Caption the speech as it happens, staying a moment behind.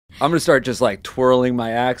I'm going to start just like twirling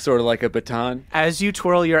my axe sort of like a baton. As you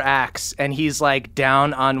twirl your axe and he's like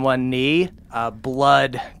down on one knee,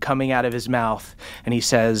 blood coming out of his mouth, and he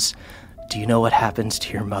says, do you know what happens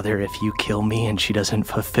to your mother if you kill me and she doesn't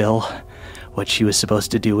fulfill what she was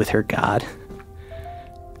supposed to do with her god?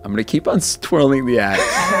 I'm going to keep on twirling the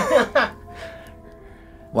axe.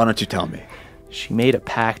 Why don't you tell me? She made a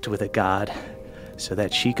pact with a god so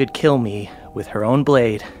that she could kill me with her own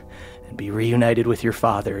blade and be reunited with your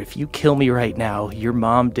father. If you kill me right now, your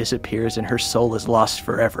mom disappears and her soul is lost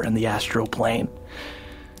forever in the astral plane.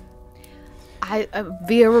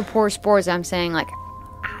 Via rapport spores, I'm saying, like,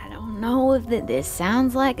 I don't know if this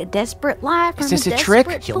sounds like a desperate life. Is this a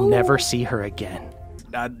trick? You'll never see her again.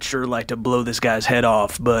 I'd sure like to blow this guy's head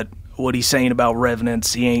off, but what he's saying about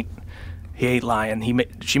revenants, he ain't lying.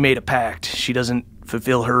 She made a pact. She doesn't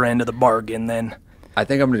fulfill her end of the bargain, then I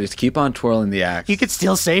think I'm going to just keep on twirling the axe. You could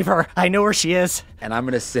still save her. I know where she is. And I'm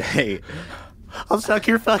going to say, I'll suck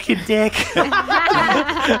your fucking dick.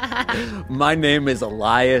 my name is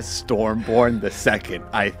Elias Stormborn II,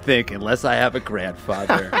 I think, unless I have a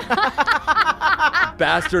grandfather.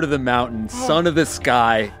 Bastard of the mountain, son of the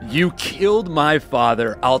sky, you killed my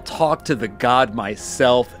father. I'll talk to the god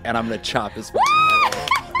myself, and I'm going to chop his head off.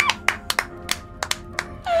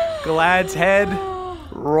 Galad's head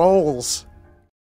rolls.